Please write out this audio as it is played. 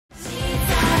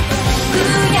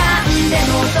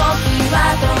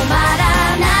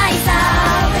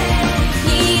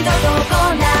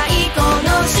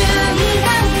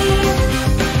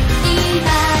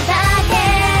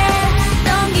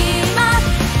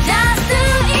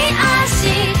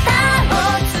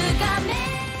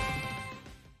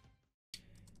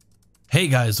Hey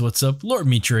guys, what's up? Lord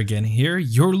Meecher again here,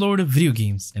 your lord of video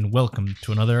games, and welcome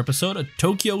to another episode of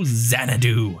Tokyo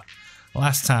Xanadu.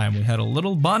 Last time we had a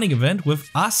little bonding event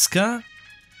with Asuka.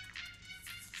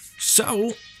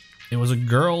 So, it was a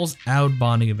girls out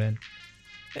bonding event.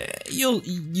 You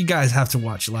guys have to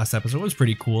watch the last episode, it was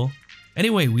pretty cool.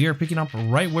 Anyway, we are picking up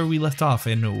right where we left off,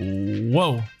 and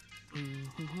whoa.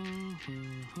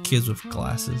 Kids with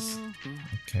glasses.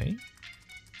 Okay.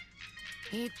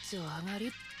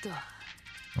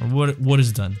 What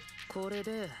is done?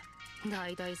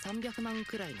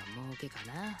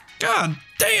 God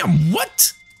damn,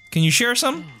 what? Can you share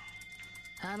some?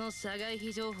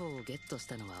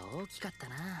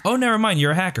 Oh, never mind,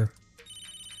 you're a hacker.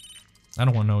 I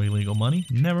don't want no illegal money.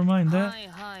 Never mind that.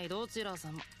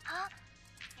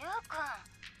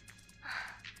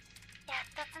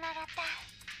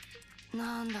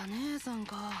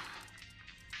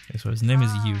 Okay, so his name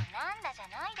is Yu.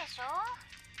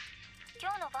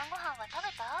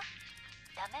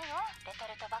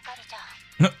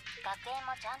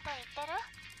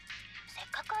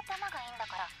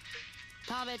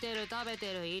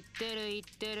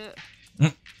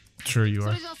 Sure you are.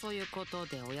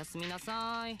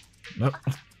 Oh.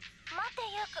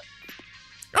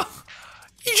 Oh,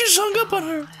 he just hung up on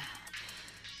her.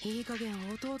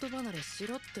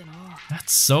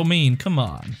 That's so mean, come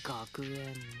on.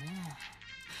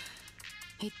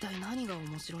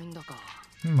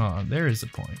 Come on, there is a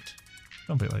point.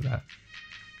 Don't be like that.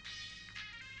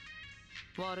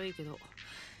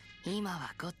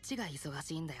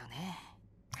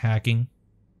 Hacking.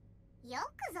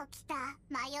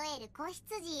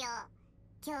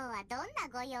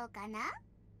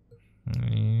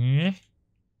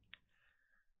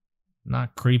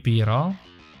 Not creepy at all.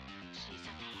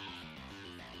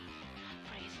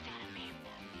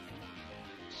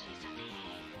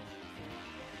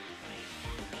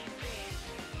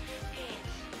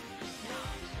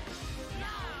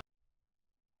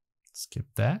 Skip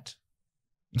that.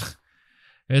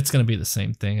 It's gonna be the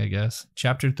same thing, I guess.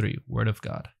 Chapter 3, Word of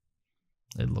God.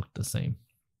 It looked the same.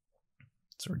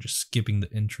 So we're just skipping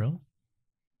the intro.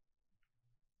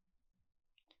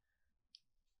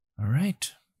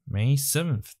 Alright. May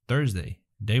 7th, Thursday,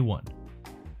 day 1.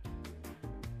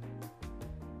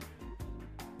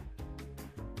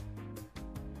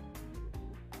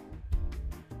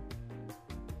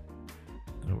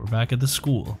 So we're back at the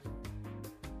school.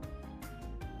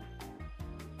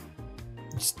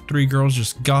 These 3 girls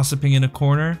just gossiping in a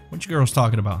corner. What you girls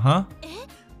talking about, huh?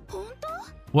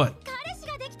 What?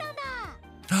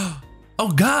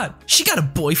 Oh god, she got a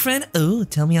boyfriend? Oh,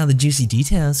 tell me all the juicy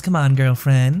details. Come on,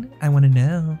 girlfriend. I want to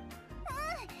know.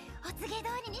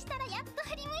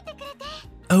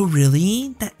 Oh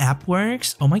really? That app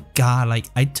works? Oh my god, like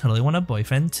I totally want a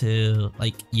boyfriend too.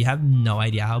 Like you have no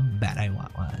idea how bad I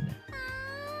want one.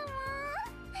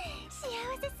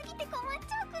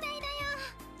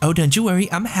 Oh, don't you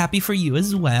worry, I'm happy for you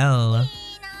as well.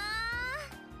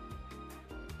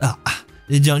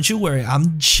 Don't you worry,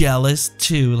 I'm jealous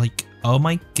too. Like, oh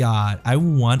my god, I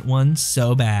want one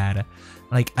so bad.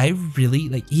 Like, I really,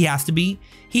 like, he has to be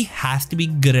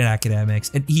good at academics,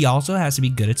 and he also has to be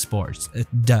good at sports.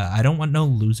 Duh, I don't want no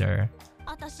loser.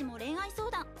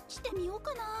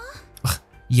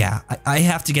 Yeah, I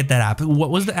have to get that app.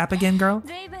 What was the app again, girl?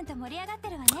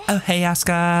 Oh, hey,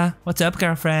 Asuka. What's up,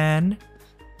 girlfriend?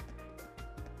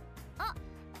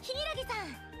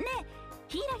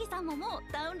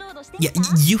 Yeah,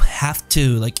 you have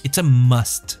to. Like, it's a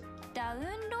must.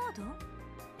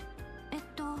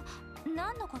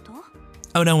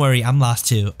 Oh, don't worry. I'm lost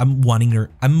too. I'm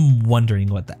wondering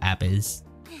what the app is.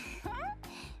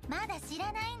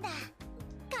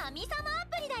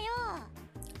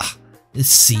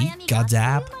 See? God's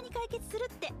app.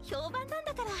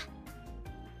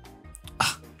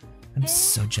 I'm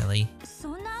so jelly.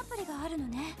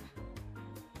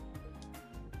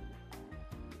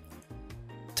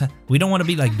 We don't want to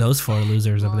be like those 4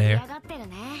 losers over there.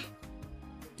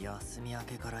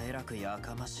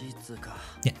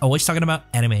 Yeah, always talking about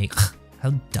anime.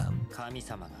 How dumb.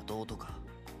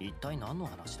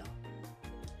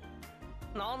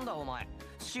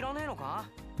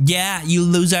 Yeah, you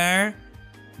loser.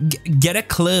 Get a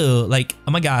clue. Like,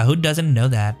 oh my god, who doesn't know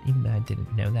that? Even though I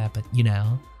didn't know that, but you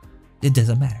know, it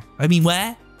doesn't matter. I mean,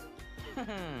 what?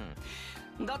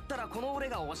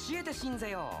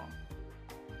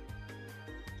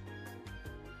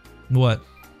 What?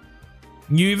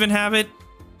 You even have it?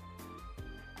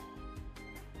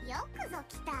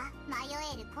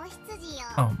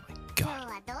 Oh my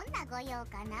god.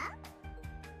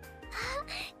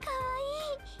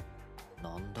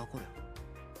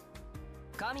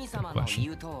 Good question.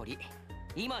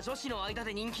 今女子の間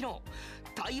で人気の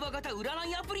対話型占い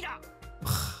アプリだ。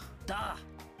だ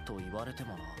と言われても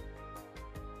な。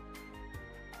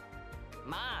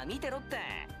まあ見てろって。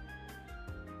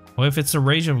Well, if it's a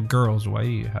rage of girls, why do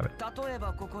you have it? 例え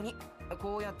ばここに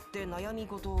こうやって悩み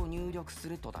事を入力す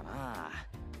るとだな。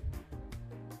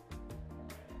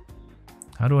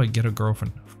How do I get a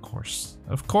girlfriend?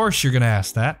 Of course you're gonna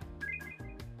ask that.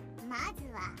 まず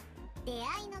は出会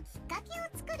いのきっかけを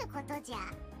作ることじゃ。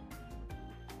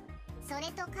そ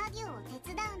れと家業を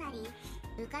手伝うなり、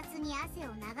部活に汗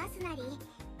を流すなり、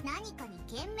何かに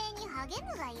懸命に励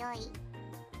むがよい。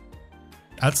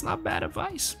That's not bad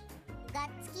advice. がっ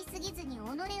つきすぎずに己を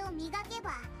磨け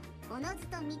ば、おのず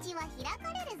と道は開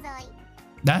かれるぞい。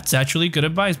That's actually good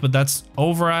advice, but that's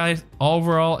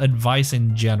overall advice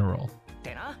in general. っ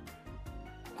てな。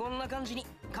こんな感じに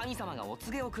神様がお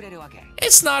告げをくれるわけ。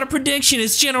It's not a prediction,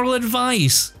 it's general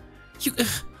advice.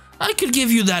 I could give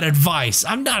you that advice.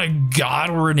 I'm not a god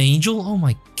or an angel. Oh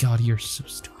my god, you're so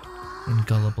stupid and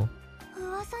gullible.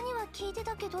 噂には聞いて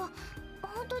たけど、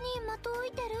本当に的を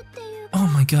射てるっていうか。Oh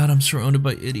my god, I'm surrounded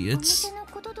by idiots. お店の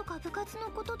こととか部活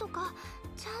のこととか、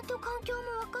ちゃんと環境も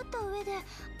分かった上で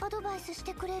アドバイスし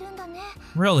てくれるんだね。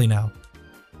Really now?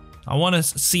 I want to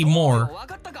see more. わ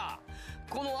かったか。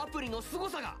このアプリの凄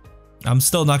さが。I'm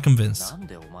still not convinced. なん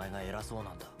でお前が偉そう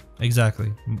なんだ。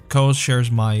Exactly. Kou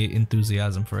shares my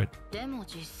enthusiasm for it. でも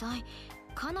実際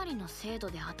かなりの精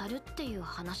度で当たるっていう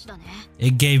話だね。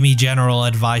It gave me general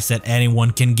advice that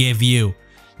anyone can give you.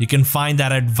 You can find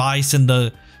that advice in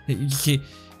a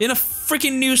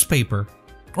freaking newspaper,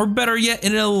 or better yet,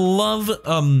 in a love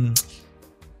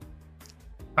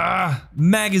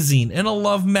magazine, in a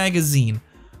love magazine,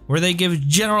 where they give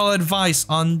general advice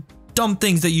on dumb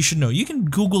things that you should know. You can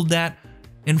Google that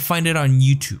and find it on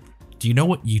YouTube. Do you know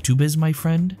what YouTube is, my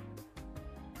friend?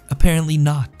 Apparently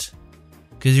not,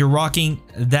 because you're rocking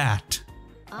that.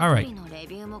 All right.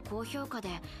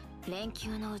 連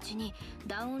休のうちに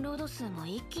ダウンロード数も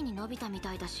一気に伸びたみ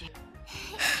たいだし。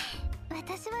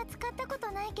私は使ったこ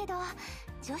とないけど、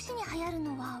女子に流行る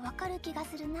のはわかる気が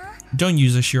するな。Don't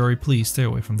use it, Shiori. Please stay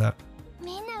away from that.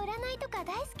 みんな占いとか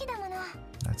大好きだもの。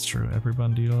That's true.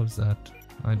 Everybody loves that.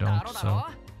 I don't. So.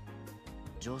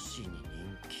 女子に人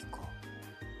気か。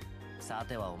さ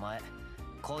てはお前、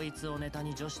こいつをネタ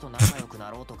に女子と仲良くな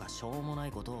ろうとかしょうもな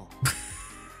いことを。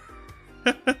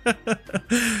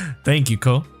Thank you,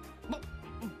 Kou.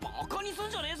 バカにすん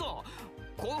じゃねえぞ。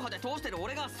硬派で通してる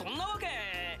俺がそんなわけ。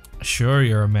Sure,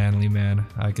 you're a manly man.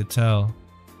 I could tell.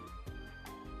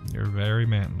 You're very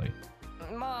manly.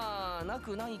 まあ、な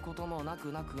くないこともな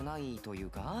くないという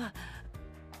か。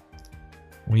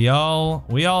We all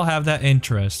have that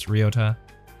interest, Ryota.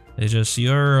 It's just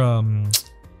you're I'm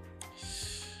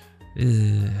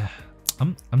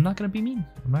not gonna be mean.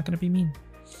 I'm not gonna be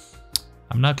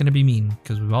mean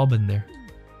because we've all been there.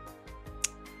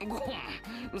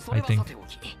 I think.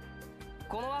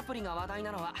 このアプリが話題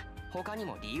なのは他に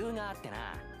も理由があってな。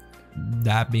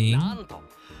That being. なんと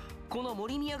この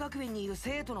森宮学園にいる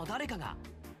生徒の誰かが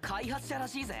開発者ら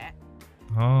しいぜ。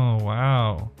Oh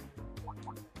wow.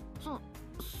 そ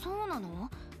うな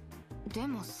の？で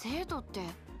も生徒って。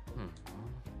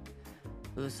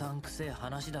うさんくせえ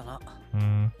話だな。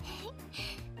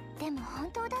でも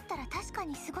本当だったら確か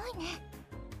にすごいね。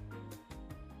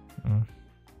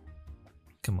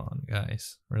Come on,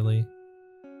 guys. Really?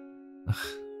 はい、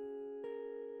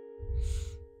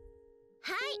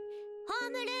ホ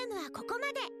ームルームはここま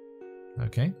で。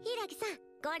Okay. 柊さん、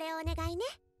これお願いね。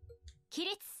起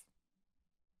立。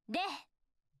で。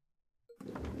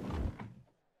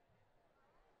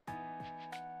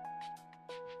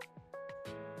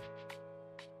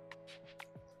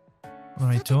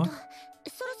Alright, Toa.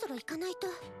 そろそろ行かないと。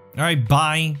Alright,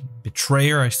 bye.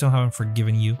 Betrayer, I still haven't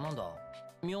forgiven you. なんだ、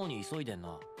妙に急いでん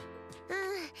な。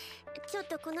ちょっ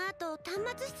とこの後端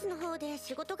末室の方で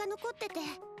仕事が残ってて。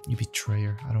You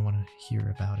betrayer. I don't want to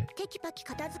hear about it. テキパキ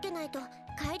片付けないと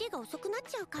帰りが遅くなっ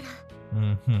ちゃうから。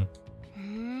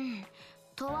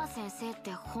トワ先生っ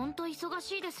て本当忙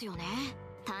しいですよね。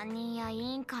担任や委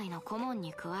員会の顧問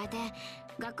に加えて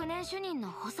学年主任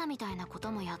の補佐みたいなこ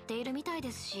ともやっているみたいで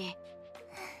すし。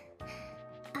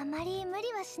あまり無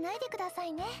理はしないでくださ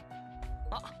いね。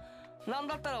あ、なん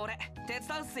だったら俺手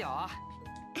伝うっすよ。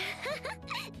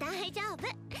大丈夫。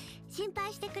心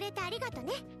配してくれてありがと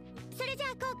ね。それじゃあ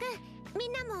こうくん、み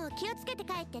んなも気をつけて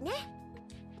帰ってね。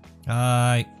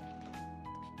はい。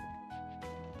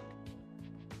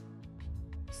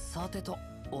さてと、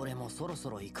俺もそろそ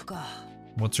ろ行くか。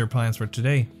What's your plans for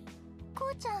today? こ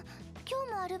うちゃん、今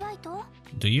日もアルバイト？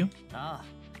 Do you? あ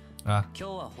あ。今日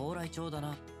は蓬莱町だ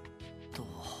な。と。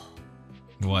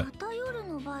What? また夜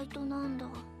のバイトなんだ。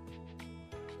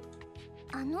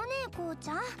あのね、こうち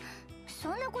ゃん、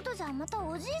そんなことじゃまた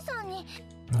おじいさんに。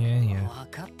Yeah, yeah.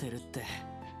 分かってるって。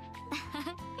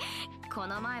こ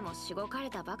の前もしごかれ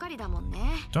たばかりだもんね。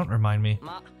 Don't remind me.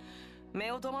 ま、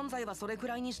夫婦漫才はそれく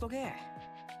らいにしとけ。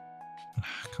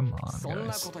Come on, そん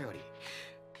な guys. ことより、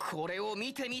これを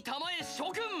見てみたまえ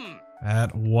諸君。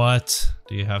 At what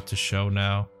do you have to show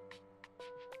now?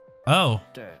 Oh.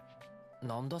 って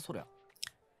なんだそりゃ。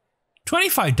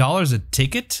$25 a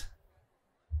ticket?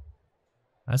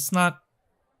 That's not...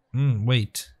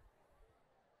 wait.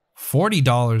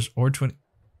 $40 or 20...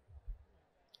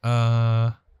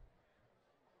 I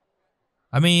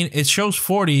mean, it shows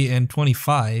 40 and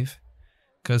 25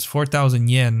 because 4,000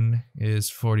 yen is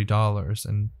 $40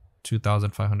 and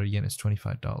 2,500 yen is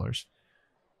 $25.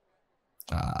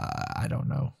 I don't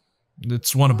know.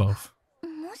 It's one of both.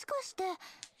 もしかして前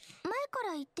か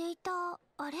ら言っていた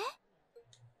あれ？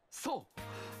そう。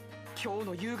今日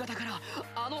の夕方から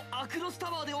あのアクロスタ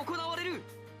ワーで行われる。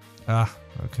Ah,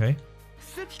 okay.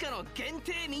 スピカの限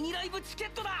定ミニライブチケ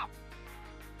ットだ。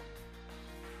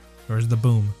 Where's the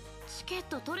boom? チケッ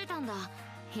ト取れたんだ。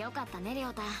よかったね、リ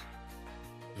ョウタ。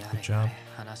や Good れ job. やれ、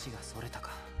話がそれた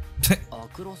か。ア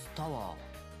クロスタワ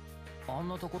ー、あん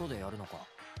なところでやるのか。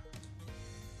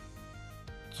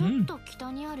ちょっと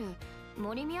北にある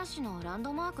森宮市のラン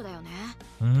ドマークだよね。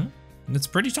It's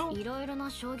pretty tall. いろいろな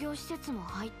商業施設も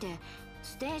入って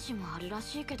ステージもあるら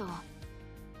しいけど。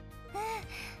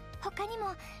他に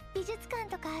も美術館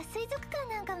とか水族館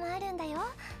なんかもあるんだよ。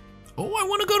 Oh, I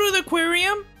want to go to the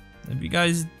aquarium. If you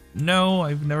guys know,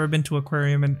 I've never been to an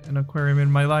aquarium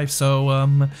in my life. So,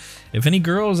 if any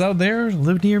girls out there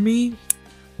live near me,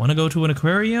 want to go to an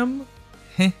aquarium,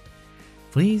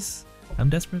 please, I'm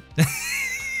desperate.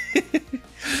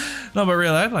 No, but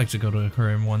really, I'd like to go to an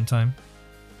aquarium one time.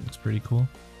 Looks pretty cool.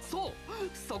 そう、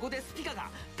そこでスピカ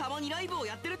がたまにライブを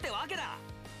やってるってわけだ。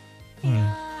Hmm. い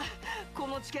やー、こ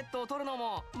のチケットを取るの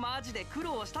もマジで苦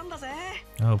労したんだぜ。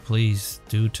Oh, please,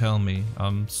 do tell me.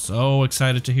 I'm so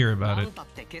excited to hear about な it. んたっ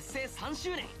て結成3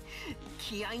周年。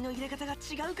気合の入れ方が違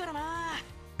うからな。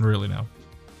Really now.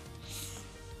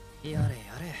 やれや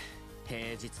れ、平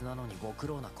日なのにご苦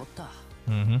労なこった。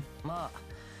Mm-hmm. まあ、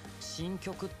新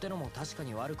曲ってのも確か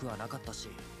に悪くはなかったし、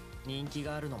人気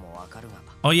があるのもわかるが。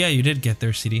 Oh, yeah, you did get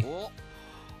their CD. お、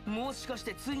もしかし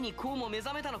てついにこうも目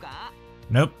覚めたのか？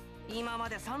 Nope. 今ま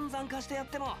で散々化してやっ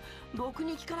てもろく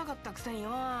に聞かなかったくせに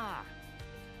よ。 I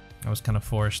was kind of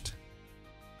forced.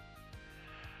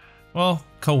 Well,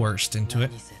 coerced into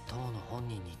it. 何せ当の本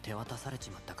人に手渡されち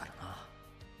まったからな。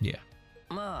 Yeah.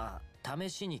 まあ、試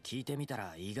しに聞いてみた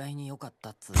ら意外に良かった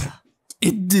っつうか。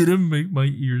 It didn't make my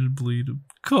ears bleed.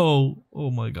 Kou.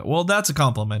 Oh my god. Well, that's a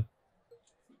compliment.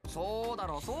 そうだ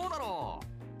ろう、そうだろ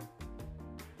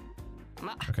う。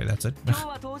ま、 Okay, that's it. 今日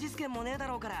は当日券もねえだ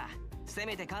ろうから、せ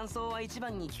めて感想は一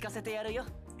番に聞かせてやるよ。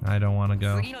 I don't want to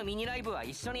go. 次のミニライブは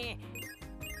一緒に。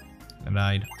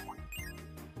 Denied.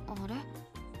 あれ、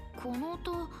この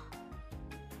音。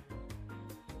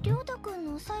りょうたくん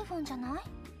のサイフォンじゃない？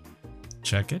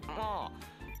 Check it. もう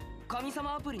神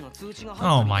様アプリの通知が入っ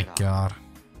た Oh みた my いだ。 god.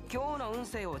 今日の運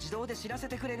勢を自動で知らせ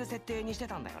てくれる設定にして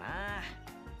たんだよな。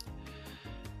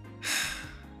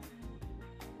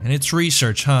 And it's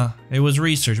research, huh? It was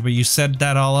research, but you set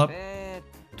that all up?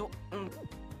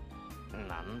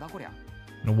 なんだこりゃ。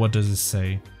 And what does it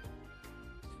say?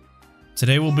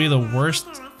 Today will be the worst.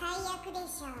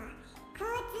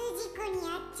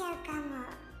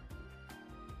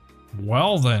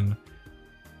 Well then.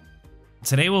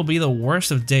 Today will be the worst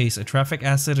of days. A traffic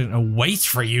accident awaits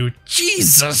for you.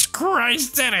 Jesus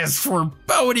Christ, that is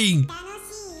foreboding!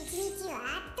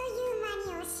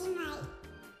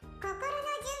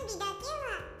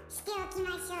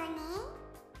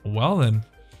 Well then.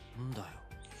 なんだよ、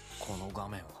この画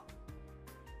面は。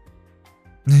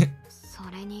そ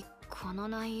れにこの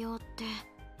内容って。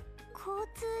交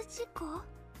通事故？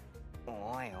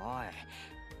おいおい、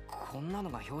こんなの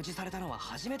が表示されたのは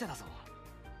初めてだぞ。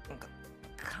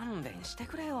勘弁して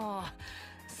くれよ。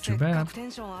せっかくテ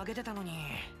ンション上げてたのに。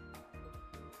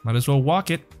 Might as well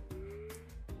walk it.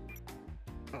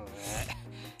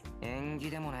 縁起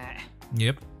でもね。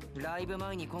 Yep. ライブ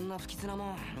前にこんな不吉な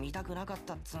もん見たくなかっ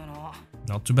たっつうの。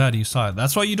 Not too bad you saw it.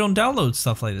 That's why you don't download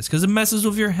stuff like this, because it messes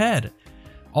with your head.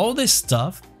 All this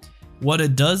stuff, what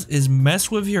it does is mess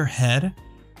with your head,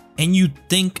 and you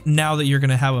think now that you're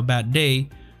gonna have a bad day,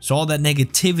 so all that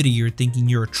negativity you're thinking,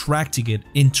 you're attracting it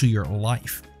into your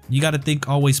life. You gotta think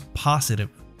always positive,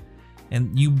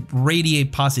 and you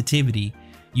radiate positivity.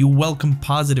 You welcome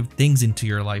positive things into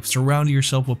your life. Surround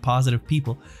yourself with positive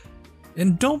people.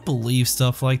 And don't believe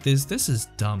stuff like this. This is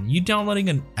dumb. You downloading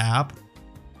an app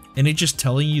and it just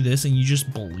telling you this and you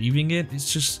just believing it.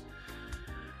 It's just,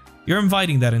 you're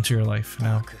inviting that into your life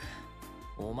now.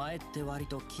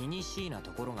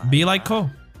 Be like Kou.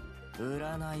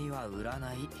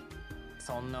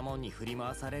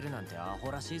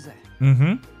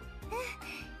 Mm-hmm.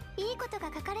 いいことが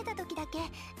書かれた時だけ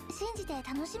信じて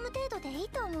楽しむ程度でいい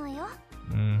と思うよ。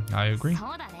I agree.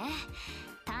 そうだね。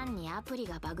単にアプリ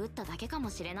がバグっただけかも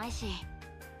しれないし。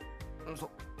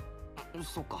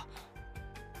そっか。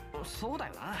そうだ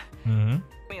よな。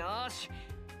よし。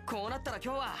こうなったら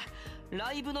今日は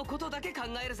ライブのことだけ考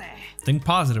えるぜ。Think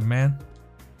positive, man.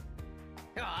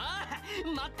 ああ、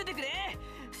待っててくれ。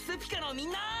スピカのみ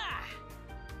んな。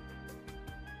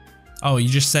Oh, you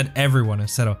just said everyone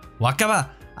instead of Wakaba,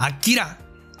 Akira,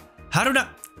 Haruna,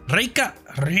 Reika,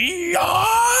 Rion!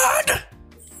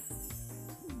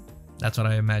 That's what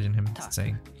I imagine him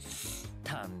saying.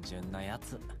 単純なや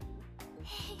つ。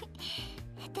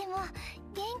でも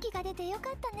元気が出てよ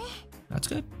かったね。That's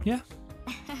good, yeah.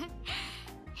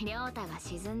 りょうたが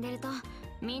沈んでると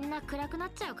みんな暗くな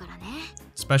っちゃうからね。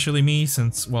Especially me,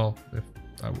 since, well, if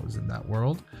I was in that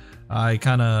world, I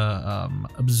kind of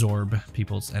absorb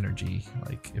people's energy.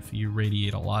 Like, if you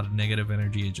radiate a lot of negative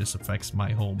energy, it just affects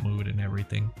my whole mood and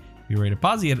everything. If you radiate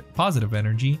positive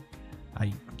energy,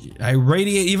 I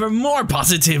radiate even more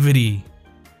positivity.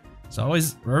 So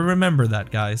always remember that,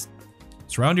 guys.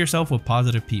 Surround yourself with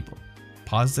positive people.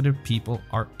 Positive people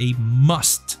are a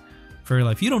must for your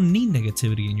life. You don't need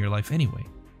negativity in your life anyway.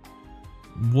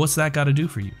 What's that got to do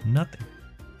for you? Nothing.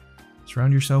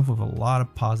 Surround yourself with a lot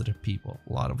of positive people,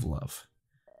 a lot of love.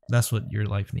 That's what your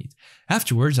life needs.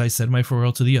 Afterwards, I said my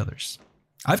farewell to the others.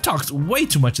 I've talked way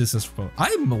too much this phone.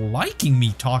 I'm liking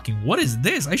me talking. What is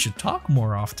this? I should talk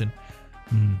more often.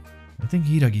 I think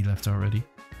Hiiragi left already.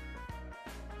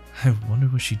 I wonder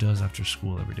what she does after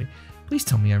school every day. Please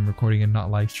tell me I'm recording and not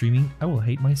live streaming. I will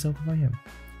hate myself if I am.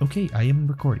 Okay, I am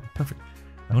recording. Perfect.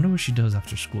 I wonder what she does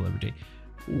after school every day.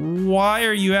 Why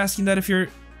are you asking that if you're...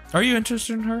 Are you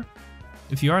interested in her?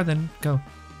 If you are, then go.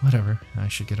 Whatever. I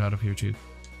should get out of here too.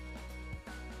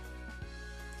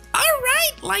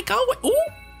 Alright, like always.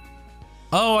 Ooh.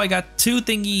 Oh, I got 2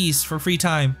 thingies for free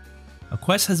time. A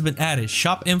quest has been added.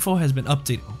 Shop info has been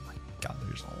updated. Oh my god,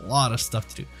 there's a lot of stuff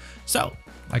to do. So,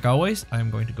 like always, I'm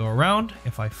going to go around.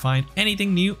 If I find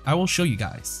anything new, I will show you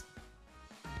guys.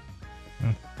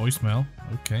 Voicemail.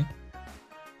 Okay.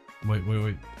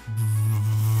 Wait.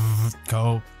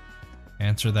 Go.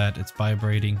 Answer that. It's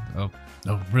vibrating. Oh,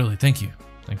 really? Thank you.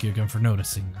 Thank you again for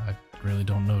noticing. I really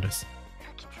don't notice.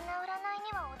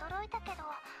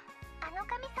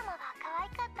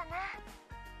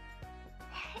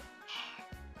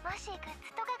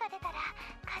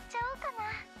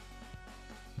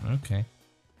 Okay.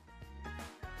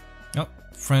 Oh,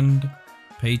 friend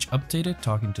page updated.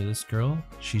 Talking to this girl,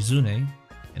 Shizune,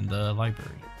 in the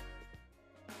library.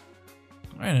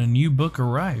 Alright, a new book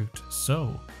arrived.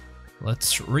 So,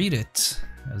 let's read it.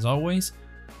 As always,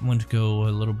 I'm going to go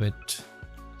a little bit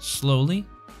slowly.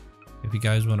 If you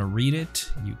guys want to read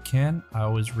it, you can. I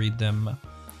always read them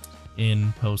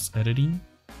in post-editing.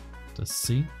 Let's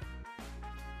see.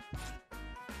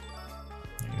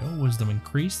 There you go. Wisdom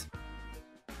increased.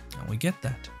 And we get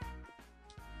that.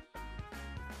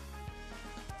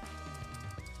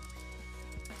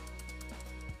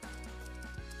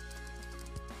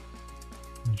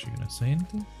 Is she gonna say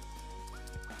anything?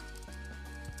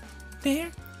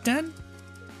 There, done.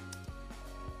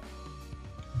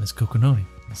 Miss Kokonoi,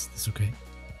 is this okay?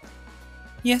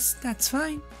 Yes, that's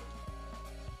fine.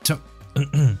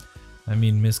 I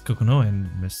mean Miss Kokonoi and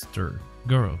Mr.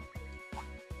 Goro.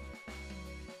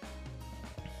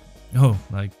 Oh,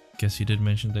 I guess you did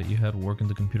mention that you had work in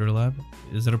the computer lab.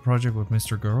 Is it a project with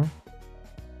Mr. Goro?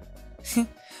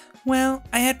 Well,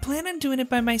 I had planned on doing it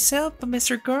by myself, but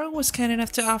Mr. Goro was kind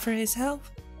enough to offer his help.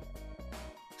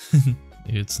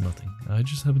 It's nothing. I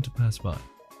just happened to pass by.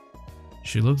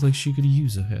 She looked like she could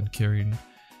use a hand carrying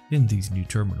in these new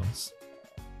terminals.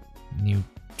 New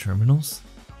terminals?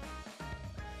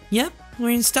 Yep,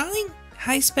 we're installing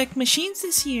high-spec machines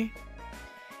this year.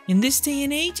 In this day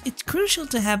and age, it's crucial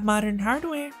to have modern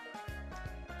hardware.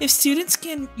 If students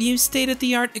can use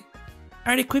state-of-the-art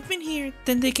equipment here,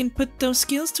 then they can put those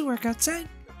skills to work outside.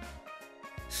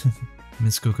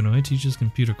 Miss Kokonoi teaches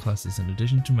computer classes in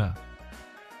addition to math.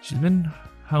 She's been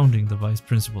hounding the vice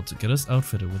principal to get us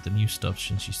outfitted with the new stuff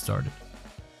since she started.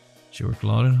 She worked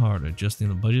long and hard adjusting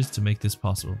the budgets to make this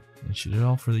possible, and she did it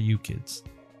all for the you kids.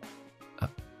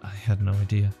 I had no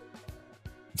idea.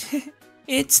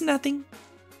 It's nothing.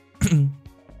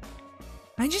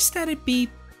 I just thought it'd be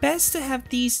best to have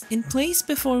these in place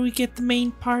before we get the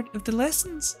main part of the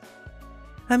lessons.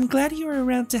 I'm glad you are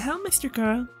around to help, Mr.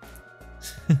 Carl.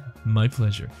 My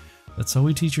pleasure. That's how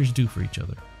we teachers do for each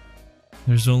other.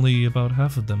 There's only about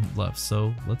half of them left,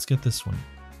 so let's get this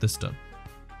done.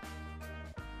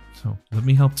 So, let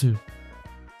me help too,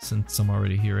 since I'm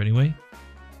already here anyway.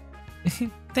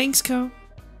 Thanks, Kou.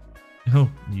 Oh,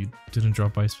 you didn't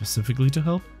drop by specifically to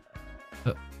help?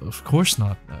 Of course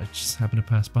not. I just happened to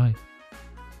pass by.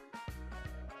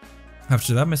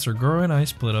 After that, Mr. Goro and I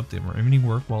split up the remaining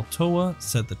work while Toa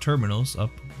set the terminals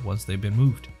up once they've been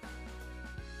moved.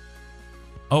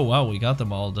 Oh wow, we got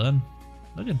them all done.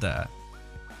 Look at that.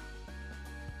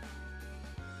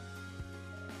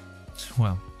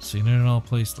 Well, seeing it in all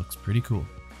place looks pretty cool.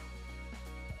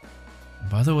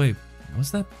 By the way,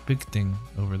 what's that big thing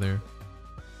over there?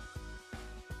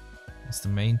 It's the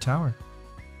main tower.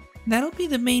 That'll be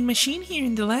the main machine here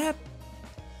in the lab.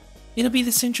 It'll be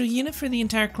the central unit for the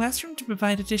entire classroom to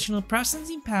provide additional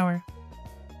processing power.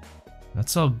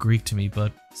 That's all Greek to me,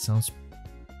 but sounds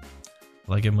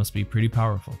like it must be pretty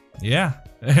powerful. Yeah,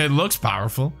 it looks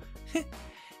powerful.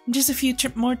 Just a few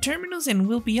more terminals and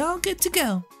we'll be all good to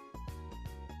go.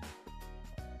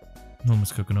 No,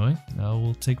 Miss Kokonoi, I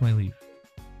will take my leave.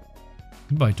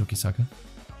 Goodbye, Tokisaka.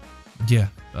 Yeah,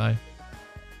 bye.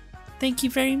 Thank you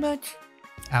very much.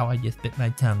 Ow, I just bit my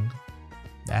tongue.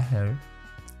 That hurt.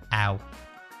 Ow.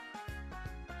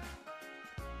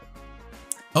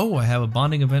 Oh, I have a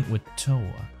bonding event with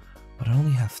Toa, but I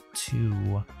only have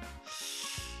 2.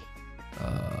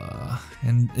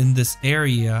 And in this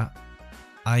area,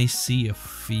 I see a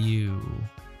few.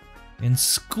 In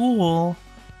school,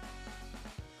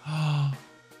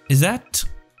 is that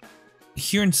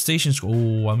here in Station Square?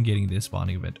 Oh, I'm getting this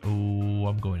bonding event. Oh,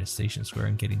 I'm going to Station Square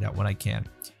and getting that when I can.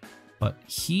 But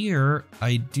here,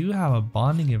 I do have a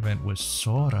bonding event with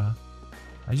Sora.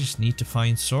 I just need to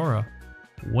find Sora.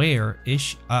 Where is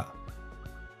she?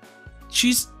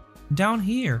 She's down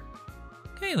here.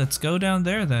 Okay, let's go down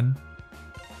there then.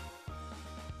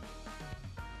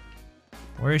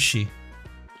 Where is she?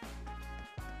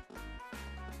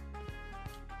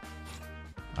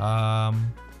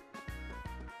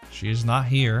 She is not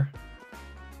here.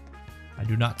 I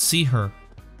do not see her.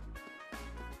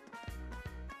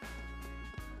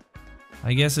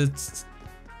 I guess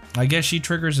she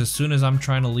triggers as soon as I'm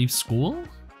trying to leave school?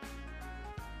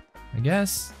 I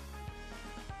guess.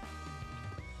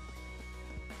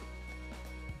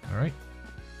 Alright.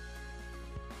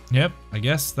 Yep, I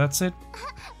guess that's it.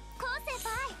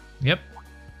 Yep.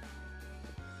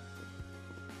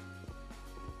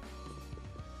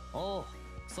 Oh,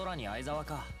 Sora ni Aizawa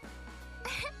ka.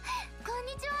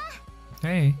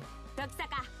 Hey.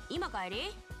 Tokisaka, 今帰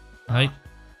り? はい。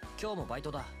今日もバイ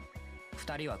トだ。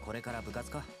2人はこれから部活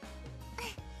か？はい。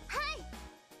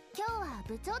今日は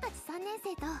部長たち3年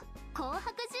生と紅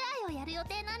白試合をやる予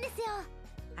定なんですよ。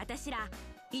私ら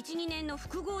 1,2 年の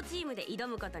複合チームで挑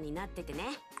むことになっててね。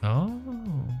Oh.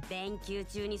 連休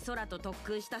中に空と特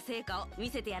訓した成果を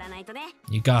見せてやらないとね。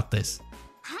You got this.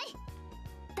 はい。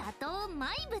打倒舞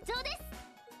部長です。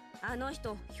あの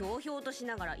人ひょうひょうとし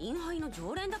ながらインハイの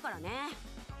常連だからね。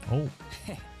Oh.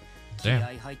 気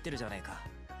合入ってるじゃねえか。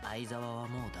相沢は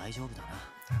もう大丈夫だな。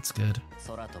That's good.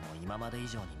 空とも今まで以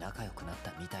上に仲良くなっ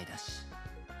たみたいだし。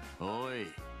おい。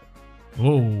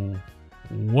Oh.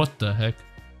 What the heck?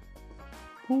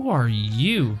 Who are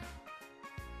you?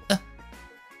 確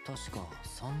か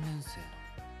3年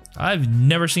生の。I've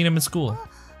never seen him in school.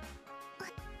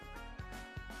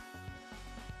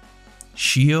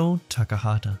 Shio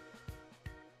Takahata.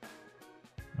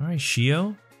 Alright,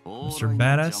 Shio? Mr.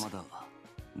 Badass?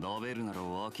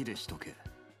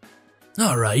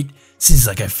 Alright, seems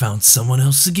like I found someone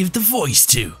else to give the voice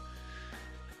to.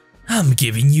 I'm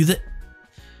giving you the...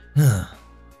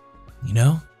 You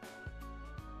know?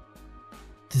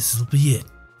 This'll be it.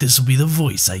 This'll be the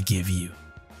voice I give you.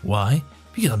 Why?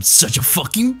 Because I'm such a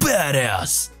fucking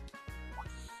badass!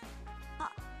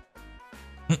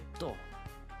 と、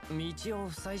道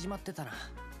を塞いじまってたな。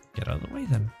Get out of the way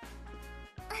then.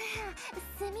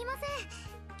 すみませ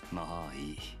ん。まあ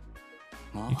いい。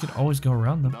You could always go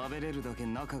around them. 食べれるだけ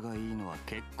仲がいいのは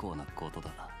結構なことだ。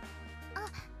あ、はい。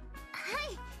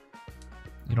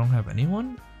You don't have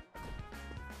anyone?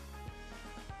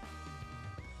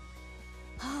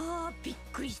 はあ、びっ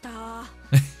くりした。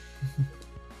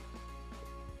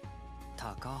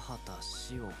高畑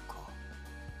しおか。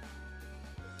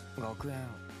学園。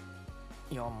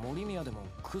いや、森宮でも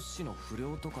屈指の不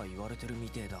良とか言われてるみ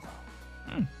てえだが。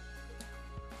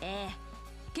ええ、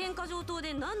喧嘩上等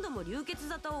で何度も流血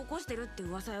沙汰を起こしてるって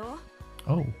噂よ。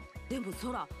Oh. でも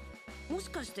空、もし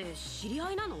かして知り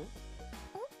合いなの？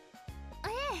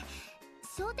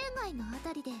商店街のあ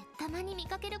たりでたまに見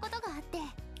かけることがあって。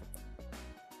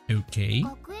Okay.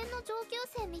 学園の上級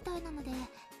生みたいなので、い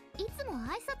つも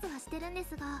挨拶はしてるんで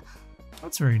すが。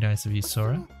That's very nice of you,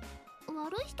 Sora.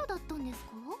 悪い人だったんです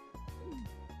か？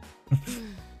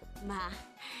まあ、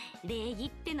礼儀っ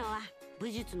てのは武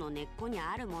術の根っこに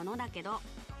あるものだけど。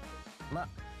ま、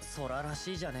空ら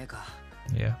しいじゃねえか。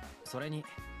Yeah. それに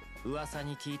噂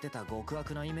に聞いてた極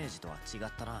悪なイメージとは違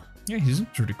ったな。Yeah, he's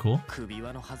pretty cool. 首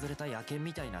輪の外れた野犬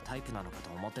みたいなタイプなのか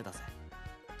と思ってたぜ。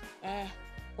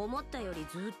思ったより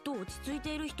ずっと落ち着い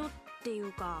ている人ってい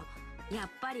うか、やっ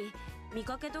ぱり見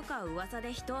かけとか噂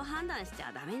で人を判断しち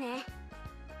ゃダメね。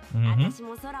私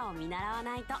も空を見習わ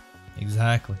ないと。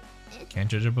Exactly. Can't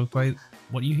judge a book by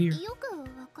what you hear. よくわ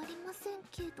かりません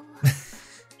けど。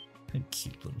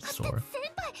Cute little Sora. 先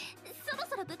輩、そろ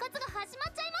そろ部活が始ま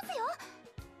っちゃいますよ。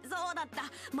そうだった。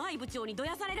前部長にど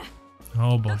やされる。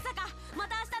Oh boy. 徳坂、ま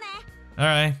たAll 明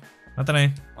日ね。right. また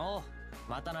ね。おう、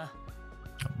またな。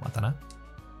またな。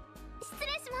失礼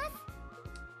しま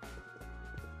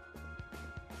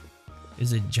す。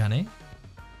Is it Jane?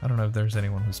 I don't know if there's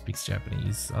anyone who speaks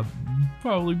Japanese. I'm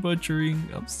probably butchering.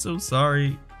 I'm so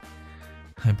sorry.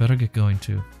 I better get going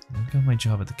too. I've got my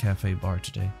job at the cafe bar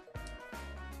today.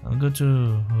 I'll go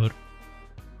to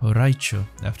Horaicho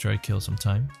after I kill some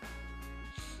time.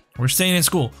 We're staying in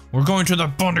school. We're going to the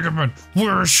bonding event.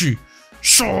 Where is she?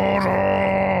 Shut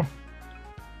up!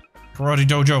 Karate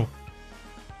dojo.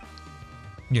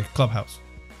 Yeah, clubhouse.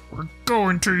 We're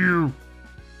going to you.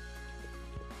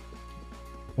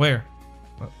 Where?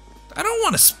 I don't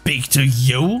want to speak to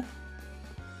you.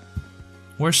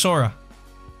 Where's Sora?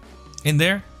 In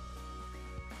there?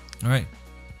 Alright.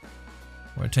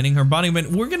 We're attending her bonding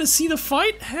event. We're gonna see the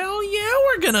fight? Hell yeah,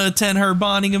 we're gonna attend her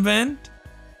bonding event.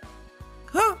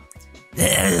 Huh?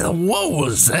 What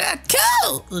was that?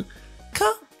 Kou!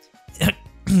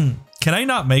 Can I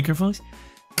not make her voice?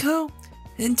 Kou,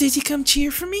 did you come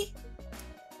cheer for me?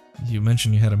 You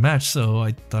mentioned you had a match, so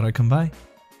I thought I'd come by.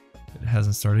 It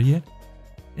hasn't started yet.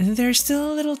 There's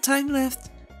still a little time left.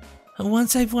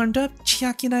 Once I've warmed up,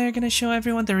 Chiaki and I are gonna show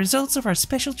everyone the results of our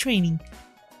special training.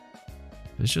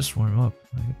 Let's just warm up.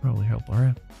 I could probably help her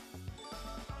out.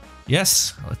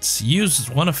 Yes, let's use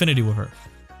one affinity with her.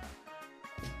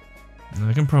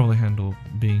 I can probably handle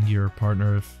being your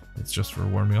partner if it's just for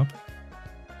warming up.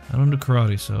 I don't do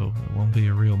karate, so it won't be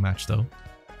a real match though.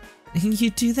 You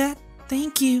do that?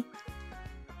 Thank you.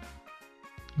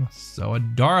 So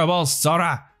adorable,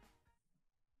 Sora!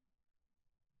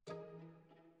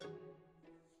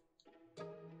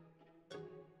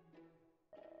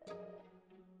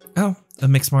 Oh, a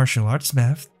mixed martial arts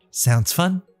math. Sounds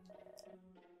fun.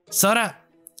 Sora,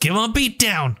 give him a beat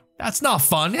down. That's not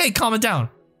fun. Hey, calm it down.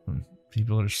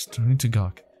 People are starting to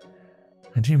gawk.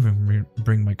 I didn't even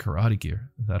bring my karate gear.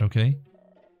 Is that okay?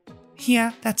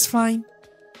 Yeah, that's fine.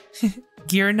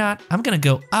 Gear or not, I'm gonna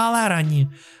go all out on you.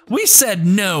 We said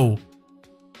no.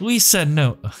 We said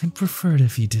no. I'd prefer it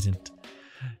if you didn't.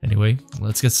 Anyway,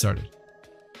 let's get started.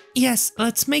 Yes,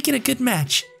 let's make it a good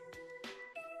match.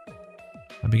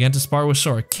 I began to spar with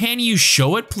Sora. Can you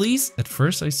show it, please? At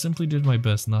first, I simply did my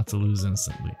best not to lose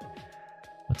instantly.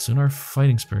 But soon our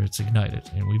fighting spirits ignited,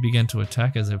 and we began to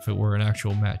attack as if it were an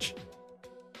actual match.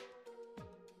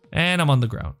 And I'm on the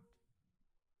ground.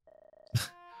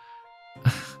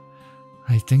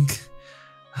 I think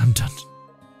I'm done.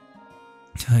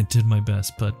 I did my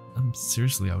best, but I'm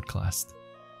seriously outclassed.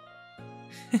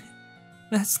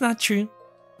 That's not true.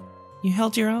 You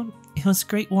held your own. It was a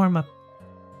great warm-up.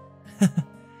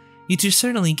 You two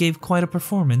certainly gave quite a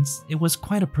performance. It was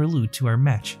quite a prelude to our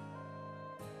match.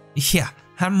 Yeah,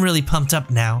 I'm really pumped up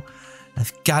now.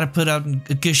 I've got to put out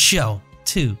a good show,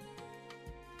 too.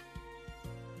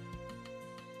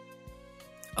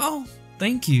 Oh,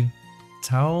 thank you.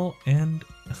 Towel and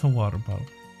a water bottle.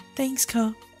 Thanks,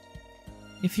 Kou.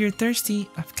 If you're thirsty,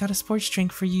 I've got a sports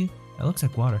drink for you. That looks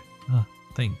like water. Ah,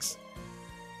 thanks.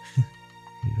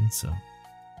 Even so.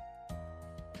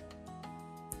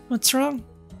 What's wrong?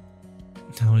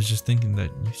 I was just thinking that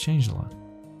you've changed a lot.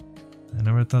 I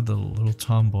never thought the little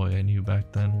tomboy I knew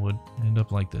back then would end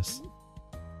up like this.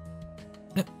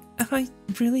 Am I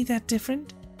really that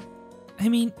different? I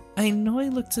mean, I know I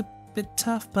looked a bit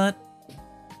tough, but...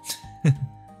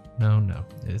 No,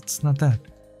 it's not that.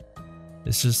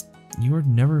 It's just, you were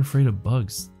never afraid of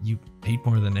bugs. You ate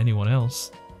more than anyone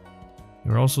else.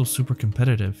 You were also super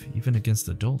competitive, even against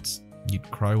adults. You'd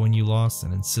cry when you lost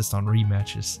and insist on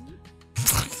rematches.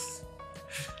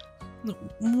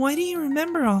 Why do you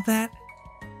remember all that?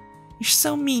 You're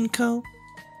so mean, Kou.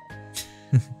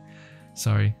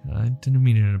 Sorry, I didn't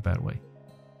mean it in a bad way.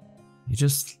 You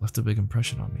just left a big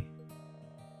impression on me.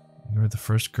 You were the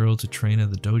first girl to train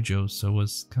at the dojo, so it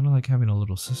was kind of like having a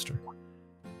little sister.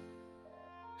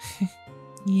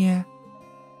 Yeah.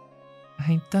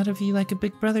 I thought of you like a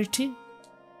big brother too.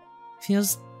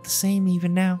 Feels the same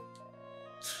even now.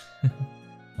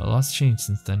 A lot's changed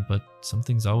since then, but some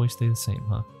things always stay the same,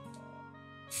 huh?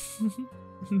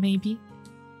 Maybe.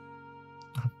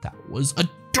 Oh, that was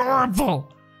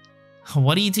adorable!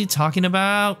 What are you two talking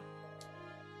about?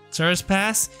 Service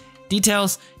pass?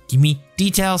 Details! Give me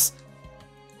details!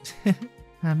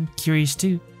 I'm curious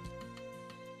too.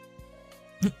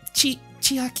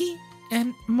 Chiaki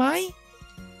and Mai?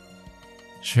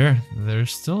 Sure,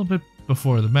 there's still a bit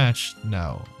before the match.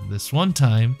 Now, this one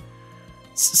time...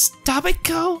 Stop it,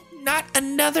 Kou! Not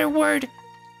another word!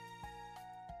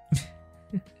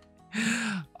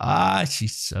 Ah,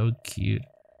 she's so cute.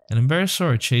 An embarrassed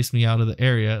Sora chased me out of the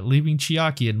area, leaving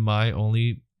Chiaki and Mai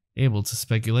only able to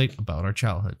speculate about our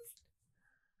childhood.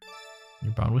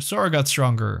 Your bond with Sora got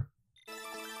stronger.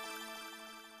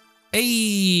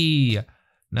 Hey!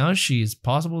 Now she is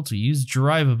possible to use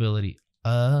drive ability.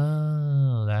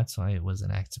 Oh, that's why it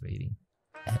wasn't activating.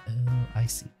 Uh-oh, I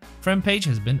see. Friend page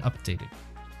has been updated.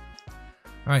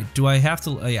 Alright, do I have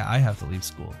to... Oh yeah, I have to leave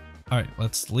school. Alright,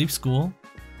 let's leave school.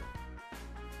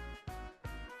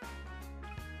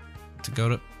 To go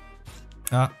to...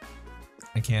 Ah,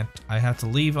 I can't. I have to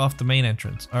leave off the main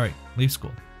entrance. Alright, leave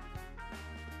school.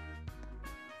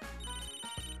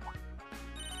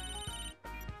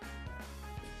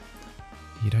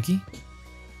 Hiiragi?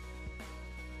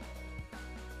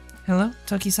 Hello,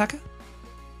 Tokisaka?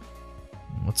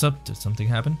 What's up? Did something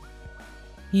happen?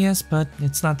 Yes, but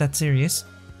it's not that serious.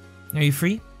 Are you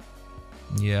free?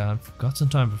 Yeah, I've got some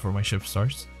time before my shift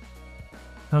starts.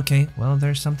 Okay, well,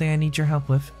 there's something I need your help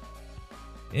with.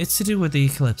 It's to do with the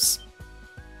Eclipse.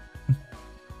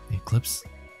 The Eclipse?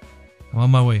 I'm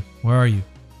on my way. Where are you?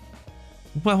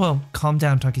 Well, calm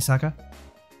down, Tokisaka.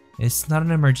 It's not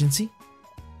an emergency.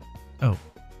 Oh.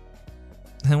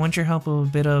 I want your help with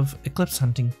a bit of Eclipse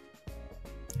hunting.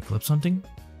 Eclipse hunting?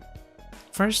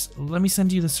 First, let me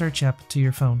send you the search app to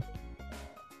your phone.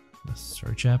 The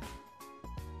search app?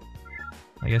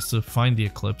 I guess to find the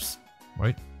Eclipse,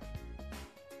 right?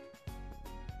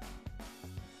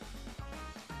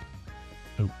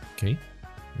 Okay.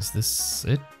 Is this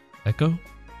it? Echo?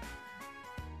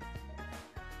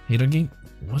 Hiiragi,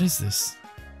 what is this?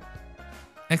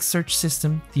 X search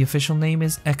system. The official name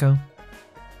is Echo.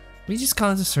 We just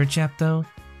call it a search app though.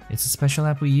 It's a special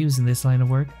app we use in this line of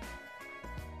work.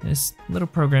 This little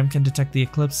program can detect the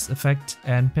Eclipse effect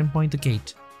and pinpoint the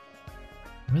gate.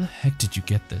 Where the heck did you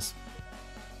get this?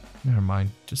 Never mind,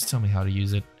 just tell me how to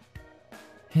use it.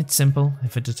 It's simple.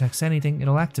 If it detects anything,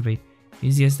 it'll activate.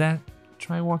 Easy as that.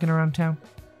 Try walking around town.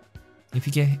 If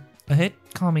you get a hit,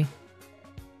 call me.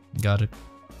 Got it.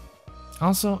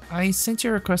 Also, I sent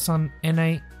you a request on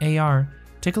NIAR.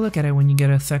 Take a look at it when you get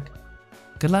a sec.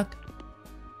 Good luck.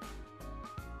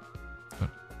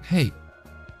 Hey.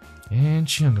 And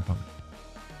she hung up on me.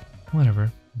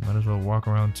 Whatever. Might as well walk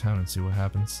around town and see what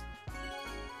happens.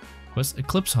 Quest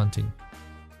Eclipse hunting.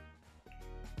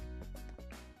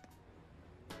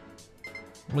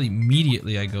 Well,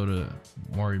 immediately I go to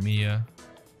Morimiya.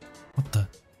 What the?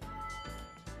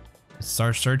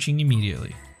 Start searching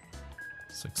immediately.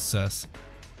 Success.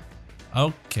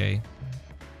 Okay.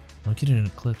 Located in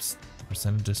Eclipse, the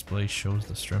percentage display shows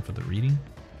the strength of the reading.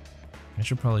 I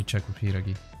should probably check with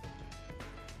Hiiragi.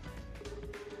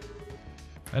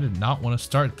 I did not want to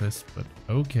start this, but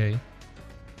okay.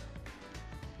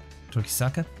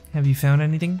 Tokisaka, have you found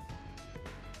anything?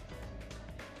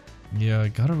 Yeah, I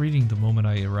got a reading the moment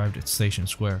I arrived at Station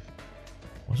Square.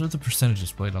 What are the percentages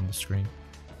displayed on the screen?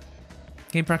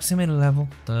 Gate proximity level.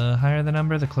 The higher the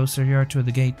number, the closer you are to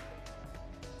the gate.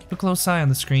 Keep a close eye on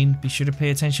the screen. Be sure to pay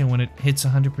attention when it hits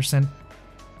 100%.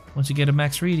 Once you get a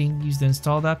max reading, use the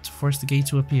installed app to force the gate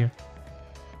to appear.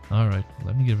 Alright,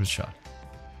 let me give it a shot.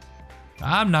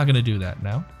 I'm not gonna do that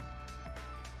now.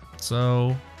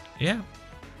 So, yeah,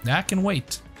 that can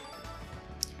wait.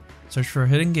 Search for a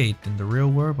hidden gate in the real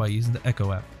world by using the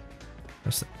Echo app.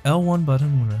 Press the L1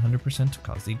 button when 100% to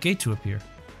cause the gate to appear.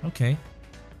 Okay.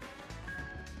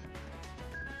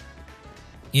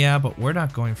 Yeah, but we're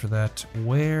not going for that.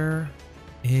 Where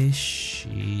is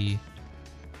she?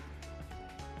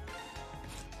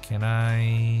 Can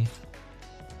I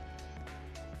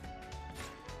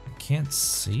can't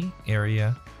see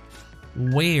area.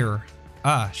 Where?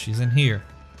 Ah, she's in here.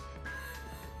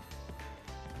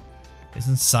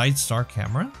 Isn't side star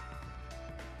camera?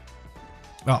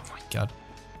 Oh my god.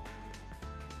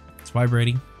 It's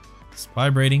vibrating. It's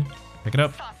vibrating. Pick it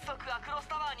up.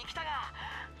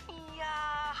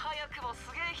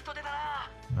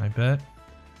 I bet.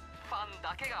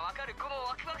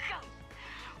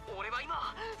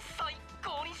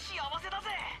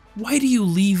 Why do you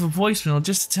leave a voicemail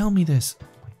just to tell me this? Oh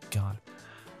my god.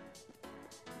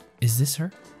 Is this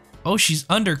her? Oh, she's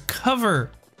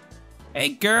undercover. Hey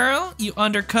girl, you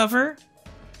undercover?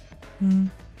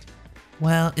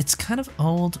 Well, it's kind of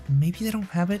old. Maybe they don't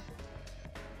have it.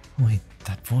 Wait,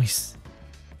 that voice.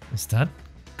 Is that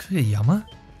Kuyama?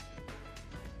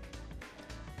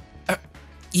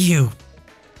 You.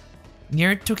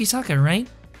 You're Tokisaka, right?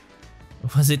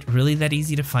 Was it really that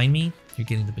easy to find me? You're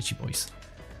getting the bitchy voice.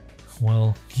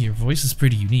 Well, your voice is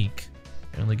pretty unique.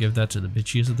 I only give that to the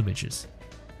bitchiest of the bitches.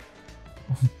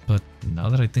 But now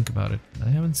that I think about it, I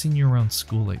haven't seen you around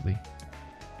school lately.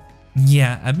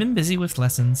 Yeah, I've been busy with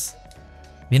lessons.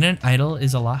 Being an idol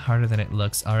is a lot harder than it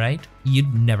looks, alright?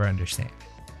 You'd never understand.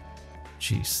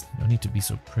 Jeez, no need to be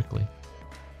so prickly.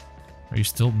 Are you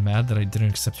still mad that I didn't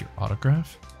accept your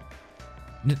autograph?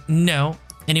 No.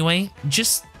 Anyway,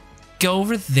 just go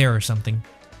over there or something.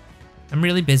 I'm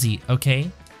really busy,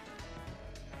 okay?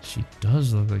 She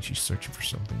does look like she's searching for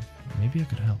something. Maybe I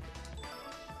could help.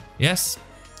 Yes,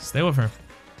 stay with her.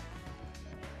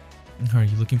 Are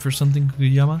you looking for something,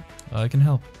 Kuyama? I can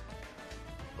help.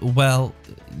 Well,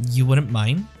 you wouldn't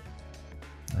mind?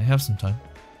 I have some time.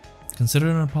 Consider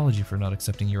an apology for not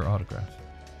accepting your autograph.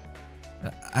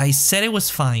 I said it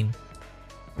was fine.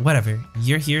 Whatever,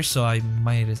 you're here, so I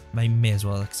may as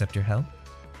well accept your help.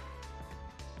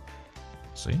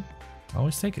 See?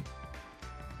 Always take it.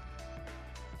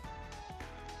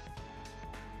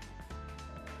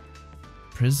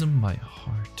 Prism My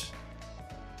Heart.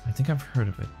 I think I've heard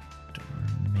of it.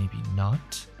 Or maybe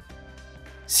not.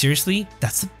 Seriously?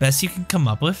 That's the best you can come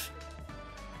up with?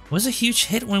 It was a huge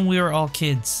hit when we were all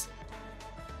kids.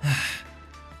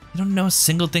 You don't know a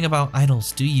single thing about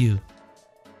idols, do you?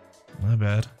 My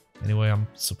bad. Anyway, I'm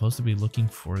supposed to be looking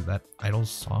for that idol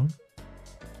song?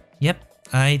 Yep,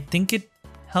 I think it'd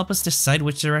help us decide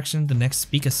which direction the next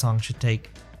Speaker song should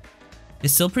take.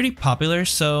 It's still pretty popular,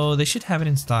 so they should have it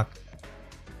in stock.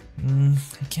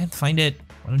 I can't find it.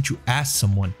 Why don't you ask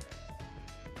someone?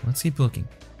 Let's keep looking.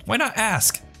 Why not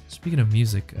ask? Speaking of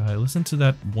music, I listened to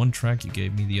that one track you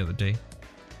gave me the other day.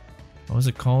 What was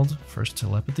it called? First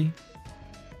Telepathy?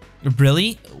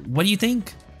 Really? What do you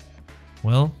think?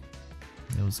 Well,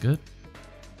 it was good.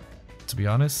 To be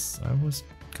honest, I was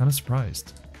kind of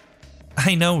surprised.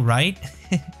 I know, right?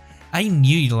 I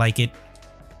knew you'd like it.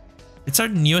 It's our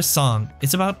newest song.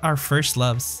 It's about our first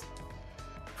loves.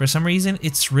 For some reason,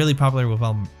 it's really popular with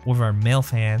our male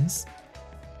fans.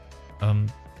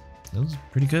 It was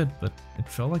pretty good, but it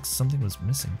felt like something was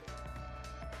missing.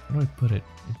 How do I put it?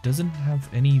 It doesn't have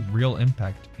any real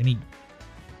impact. Any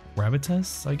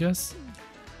gravitas, I guess?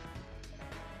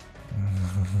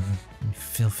 You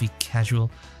filthy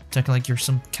casual. Talking like you're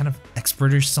some kind of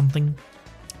expert or something.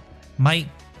 My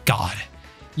god.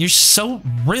 You're so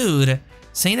rude.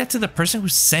 Saying that to the person who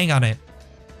sang on it.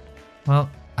 Well,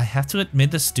 I have to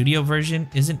admit the studio version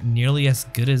isn't nearly as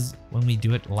good as when we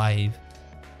do it live.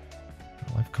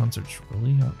 Are live concerts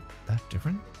really that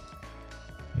different?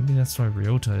 Maybe that's why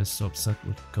Ryota is so upset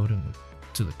with going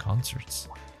to the concerts.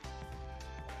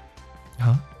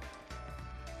 Huh?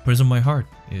 Prism My Heart.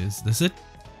 Is this it?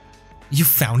 You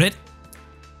found it?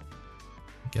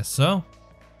 I guess so.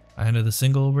 I handed the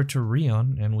single over to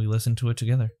Rion and we listened to it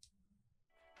together.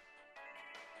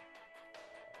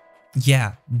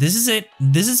 Yeah, this is it.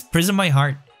 This is Prism My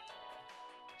Heart.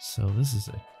 So this is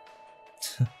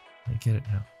it. I get it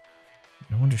now.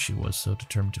 No wonder she was so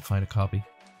determined to find a copy.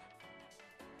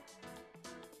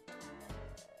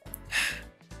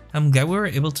 I'm glad we were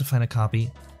able to find a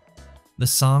copy. The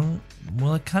song,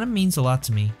 well, it kind of means a lot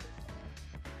to me.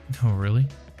 Oh, really?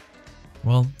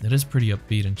 Well, it is pretty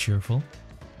upbeat and cheerful.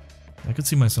 I could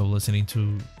see myself listening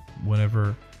to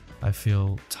whenever I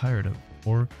feel tired of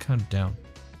or kind of down.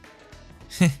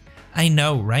 I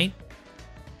know, right?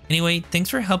 Anyway, thanks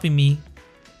for helping me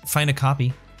find a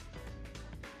copy.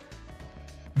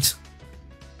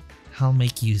 I'll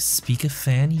make you speak a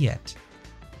fan yet.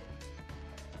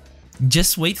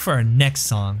 Just wait for our next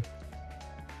song.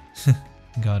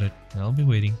 Got it. I'll be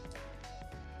waiting.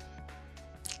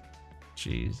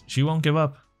 Jeez, she won't give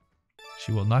up.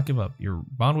 She will not give up. Your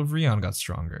bond with Rion got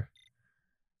stronger.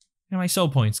 And my soul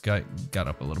points got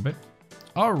up a little bit.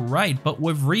 Alright, but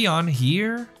with Rion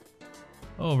here,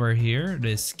 over here,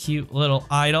 this cute little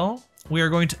idol, we are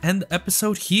going to end the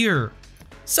episode here.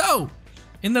 So,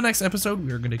 in the next episode,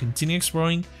 we are going to continue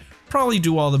exploring, probably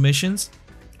do all the missions,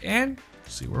 and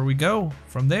see where we go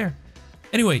from there.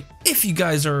 Anyway, if you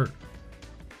guys are...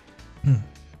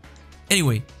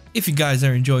 If you guys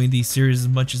are enjoying these series as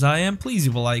much as I am, please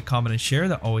leave a like, comment, and share.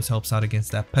 That always helps out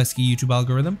against that pesky YouTube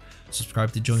algorithm.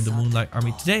 Subscribe to join the Moonlight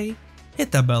Army today.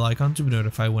 Hit that bell icon to be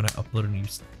notified when I upload a new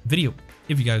video.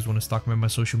 If you guys want to stalk me on my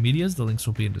social medias, the links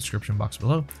will be in the description box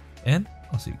below. And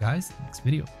I'll see you guys in the next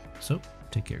video. So,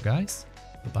 take care guys.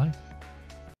 Bye-bye.